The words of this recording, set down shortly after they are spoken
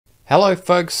Hello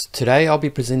folks, today I'll be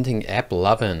presenting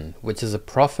AppLovin, which is a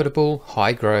profitable,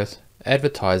 high-growth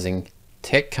advertising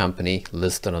tech company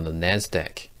listed on the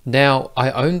NASDAQ. Now,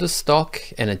 I own the stock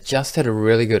and it just had a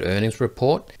really good earnings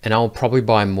report, and I'll probably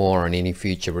buy more on any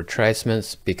future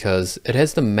retracements because it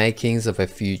has the makings of a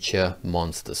future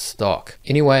monster stock.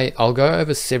 Anyway, I'll go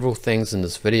over several things in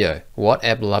this video: what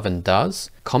AppLovin does,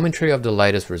 commentary of the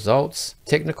latest results,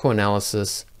 technical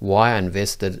analysis, why I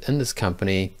invested in this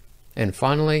company, and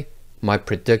finally, my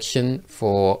prediction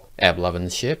for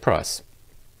AppLovin's share price.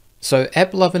 So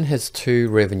AppLovin has two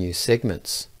revenue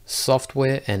segments,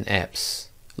 software and apps.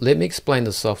 Let me explain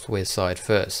the software side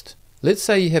first. Let's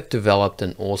say you have developed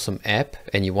an awesome app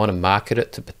and you want to market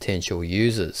it to potential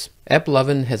users.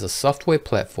 AppLovin has a software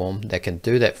platform that can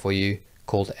do that for you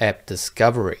called App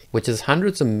Discovery, which is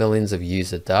hundreds of millions of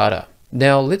user data.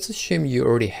 Now let's assume you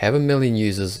already have 1 million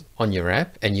users on your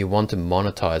app and you want to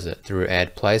monetize it through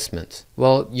ad placement.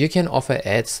 Well, you can offer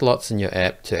ad slots in your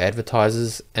app to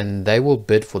advertisers and they will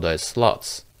bid for those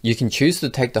slots. You can choose to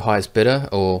take the highest bidder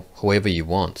or whoever you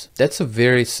want. That's a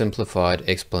very simplified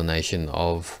explanation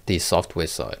of the software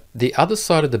side. The other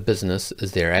side of the business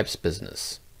is their apps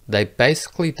business. They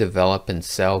basically develop and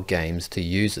sell games to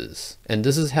users, and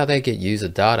this is how they get user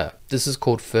data. This is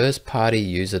called first-party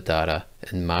user data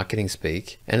in marketing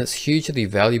speak, and it's hugely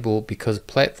valuable because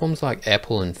platforms like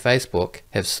Apple and Facebook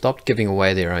have stopped giving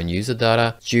away their own user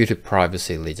data due to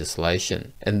privacy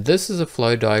legislation. And this is a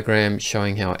flow diagram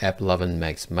showing how AppLovin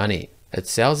makes money. It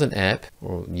sells an app,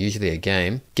 or usually a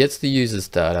game, gets the user's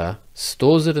data,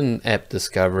 stores it in App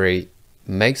Discovery,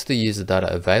 makes the user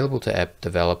data available to app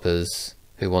developers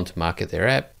who want to market their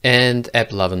app, and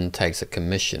AppLovin takes a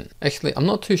commission. Actually, I'm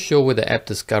not too sure whether App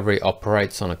Discovery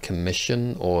operates on a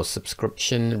commission or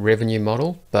subscription revenue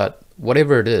model, but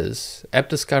whatever it is, App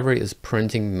Discovery is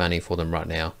printing money for them right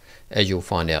now, as you'll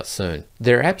find out soon.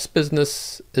 Their apps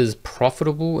business is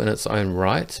profitable in its own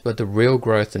right, but the real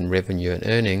growth in revenue and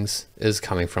earnings is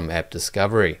coming from App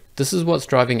Discovery. This is what's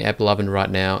driving AppLovin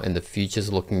right now, and the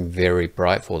future's looking very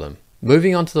bright for them.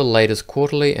 Moving on to the latest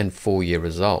quarterly and full year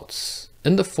results.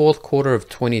 In the fourth quarter of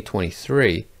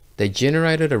 2023, they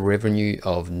generated a revenue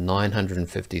of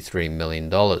 $953 million,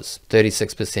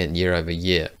 36% year over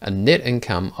year, a net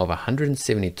income of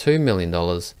 $172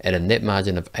 million at a net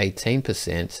margin of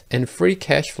 18%, and free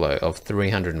cash flow of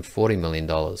 $340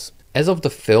 million. As of the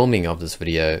filming of this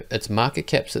video, its market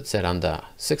cap sits at under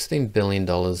 $16 billion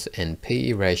and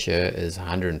PE ratio is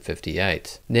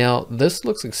 158. Now, this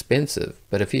looks expensive,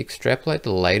 but if you extrapolate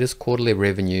the latest quarterly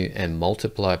revenue and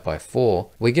multiply it by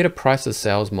 4, we get a price to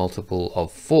sales multiple of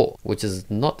 4, which is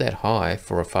not that high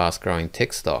for a fast growing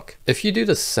tech stock. If you do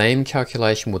the same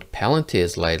calculation with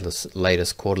Palantir's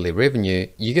latest quarterly revenue,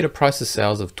 you get a price to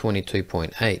sales of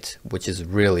 22.8, which is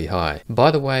really high.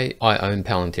 By the way, I own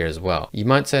Palantir as well. You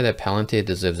might say that Palantir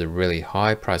deserves a really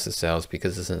high price of sales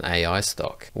because it's an AI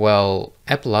stock. Well,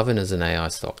 AppLovin is an AI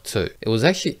stock too. It was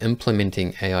actually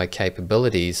implementing AI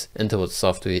capabilities into its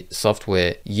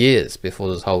software years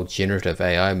before this whole generative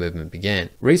AI movement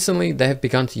began. Recently, they have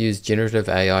begun to use generative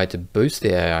AI to boost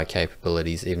their AI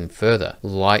capabilities even further,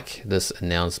 like this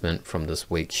announcement from this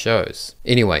week shows.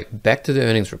 Anyway, back to the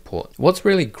earnings report. What's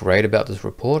really great about this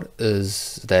report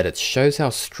is that it shows how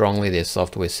strongly their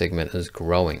software segment is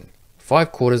growing.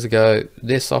 5 quarters ago,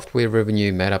 their software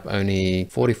revenue made up only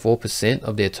 44%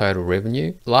 of their total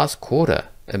revenue. Last quarter,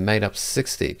 it made up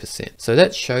 60%. So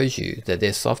that shows you that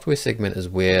their software segment is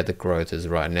where the growth is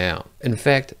right now. In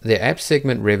fact, their app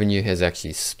segment revenue has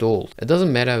actually stalled. It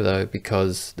doesn't matter though,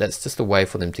 because that's just a way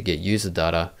for them to get user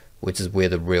data, which is where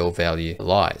the real value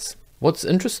lies. What's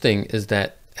interesting is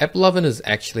that AppLovin is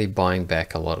actually buying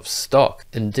back a lot of stock.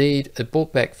 Indeed, it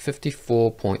bought back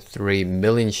 54.3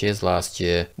 million shares last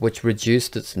year, which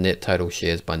reduced its net total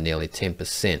shares by nearly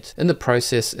 10%. In the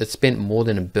process, it spent more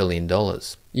than $1 billion.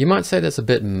 You might say that's a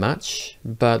bit much,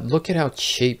 but look at how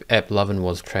cheap AppLovin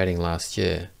was trading last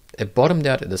year. It bottomed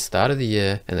out at the start of the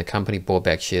year and the company bought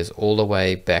back shares all the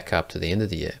way back up to the end of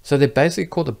the year. So they basically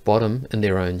caught the bottom in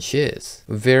their own shares.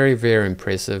 Very, very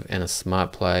impressive and a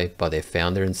smart play by their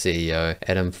founder and CEO,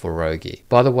 Adam Foroughi.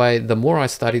 By the way, the more I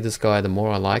study this guy, the more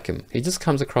I like him. He just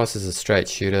comes across as a straight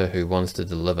shooter who wants to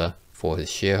deliver for his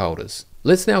shareholders.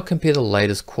 Let's now compare the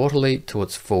latest quarterly to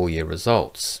its full year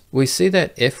results. We see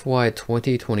that FY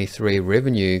 2023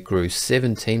 revenue grew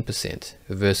 17%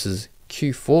 versus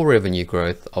Q4 revenue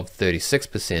growth of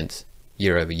 36%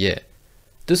 year over year.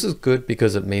 This is good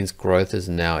because it means growth is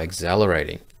now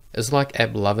accelerating. It's like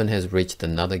AppLovin has reached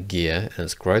another gear in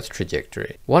its growth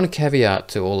trajectory. One caveat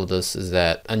to all of this is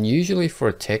that, unusually for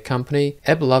a tech company,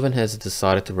 AppLovin has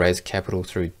decided to raise capital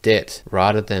through debt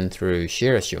rather than through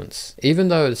share issuance. Even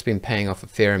though it's been paying off a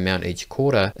fair amount each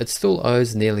quarter, it still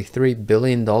owes nearly $3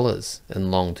 billion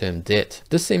in long-term debt.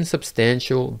 This seems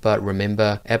substantial, but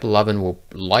remember, AppLovin will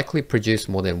likely produce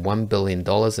more than $1 billion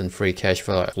in free cash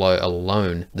flow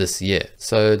alone this year.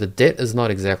 So the debt is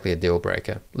not exactly a deal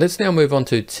breaker. Let's now move on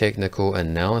to technical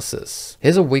analysis.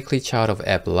 Here's a weekly chart of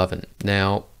AppLovin.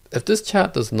 Now, if this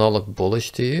chart does not look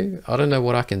bullish to you, I don't know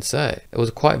what I can say. It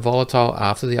was quite volatile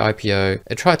after the IPO.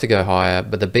 It tried to go higher,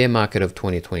 but the bear market of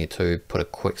 2022 put a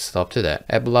quick stop to that.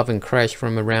 AppLovin crashed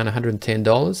from around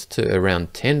 $110 to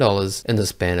around $10 in the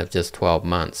span of just 12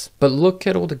 months. But look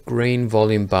at all the green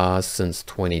volume bars since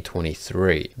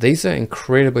 2023. These are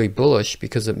incredibly bullish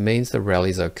because it means the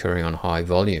rallies are occurring on high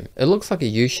volume. It looks like a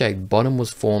U-shaped bottom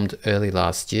was formed early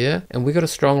last year, and we got a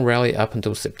strong rally up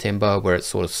until September where it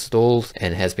sort of stalled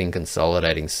and has been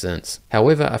consolidating since.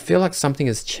 However, I feel like something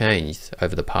has changed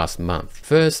over the past month.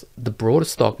 First, the broader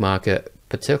stock market,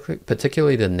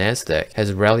 particularly the Nasdaq,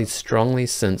 has rallied strongly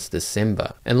since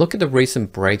December. And look at the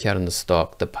recent breakout in the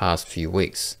stock the past few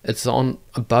weeks. It's on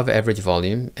above average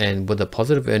volume, and with the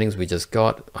positive earnings we just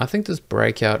got, I think this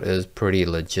breakout is pretty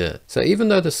legit. So even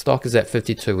though the stock is at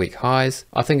 52-week highs,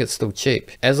 I think it's still cheap.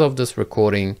 As of this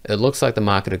recording, it looks like the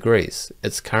market agrees.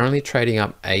 It's currently trading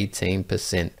up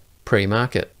 18%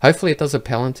 pre-market. Hopefully it does a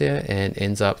Palantir and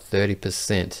ends up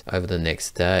 30% over the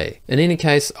next day. In any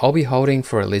case, I'll be holding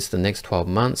for at least the next 12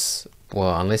 months,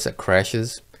 well, unless it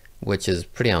crashes, which is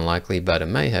pretty unlikely, but it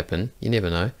may happen, you never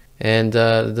know. And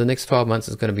the next 12 months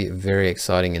is going to be very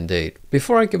exciting indeed.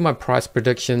 Before I give my price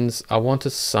predictions, I want to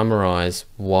summarize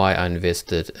why I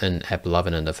invested in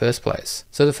AppLovin in the first place.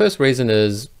 So the first reason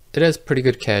is it has pretty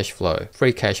good cash flow,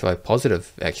 free cash flow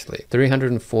positive actually,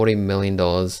 $340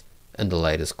 million in the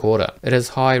latest quarter. It has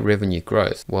high revenue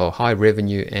growth, well, high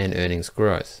revenue and earnings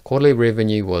growth. Quarterly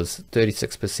revenue was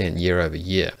 36% year over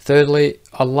year. Thirdly,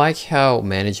 I like how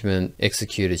management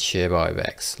executed share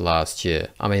buybacks last year.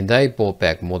 I mean, they bought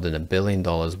back more than $1 billion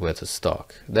worth of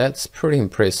stock. That's pretty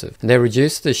impressive. And they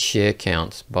reduced the share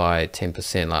count by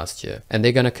 10% last year, and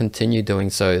they're going to continue doing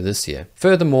so this year.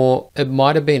 Furthermore, it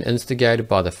might have been instigated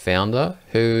by the founder,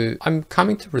 who I'm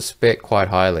coming to respect quite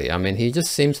highly. I mean, he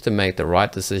just seems to make the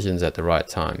right decisions at the right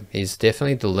time. He's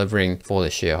definitely delivering for the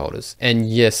shareholders. And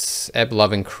yes,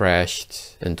 AppLovin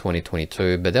crashed in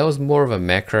 2022, but that was more of a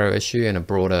macro issue and a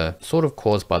broader, sort of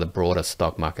caused by the broader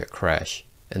stock market crash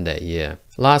in that year.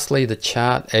 Lastly, the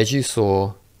chart, as you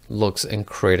saw, looks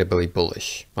incredibly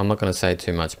bullish. I'm not going to say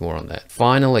too much more on that.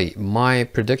 Finally, my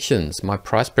predictions, my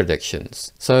price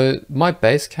predictions. So my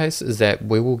base case is that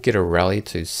we will get a rally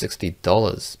to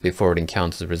 $60 before it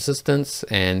encounters resistance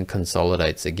and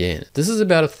consolidates again. This is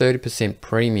about a 30%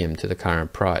 premium to the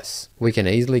current price. We can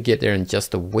easily get there in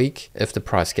just a week if the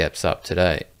price gaps up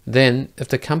today. Then, if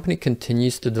the company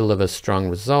continues to deliver strong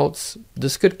results,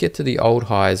 this could get to the old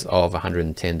highs of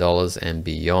 $110 and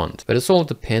beyond. But it's all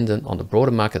dependent on the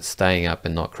broader market staying up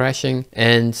and not crashing,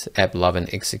 and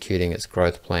AppLovin executing its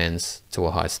growth plans to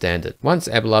a high standard. Once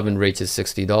AppLovin reaches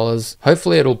 $60,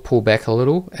 hopefully it'll pull back a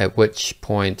little, at which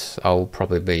point I'll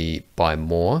probably buy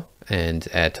more and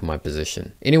add to my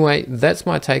position. Anyway, that's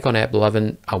my take on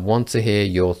AppLovin. I want to hear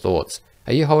your thoughts.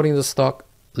 Are you holding the stock?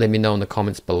 Let me know in the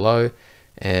comments below.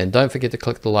 And don't forget to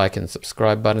click the like and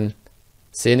subscribe button.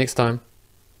 See you next time.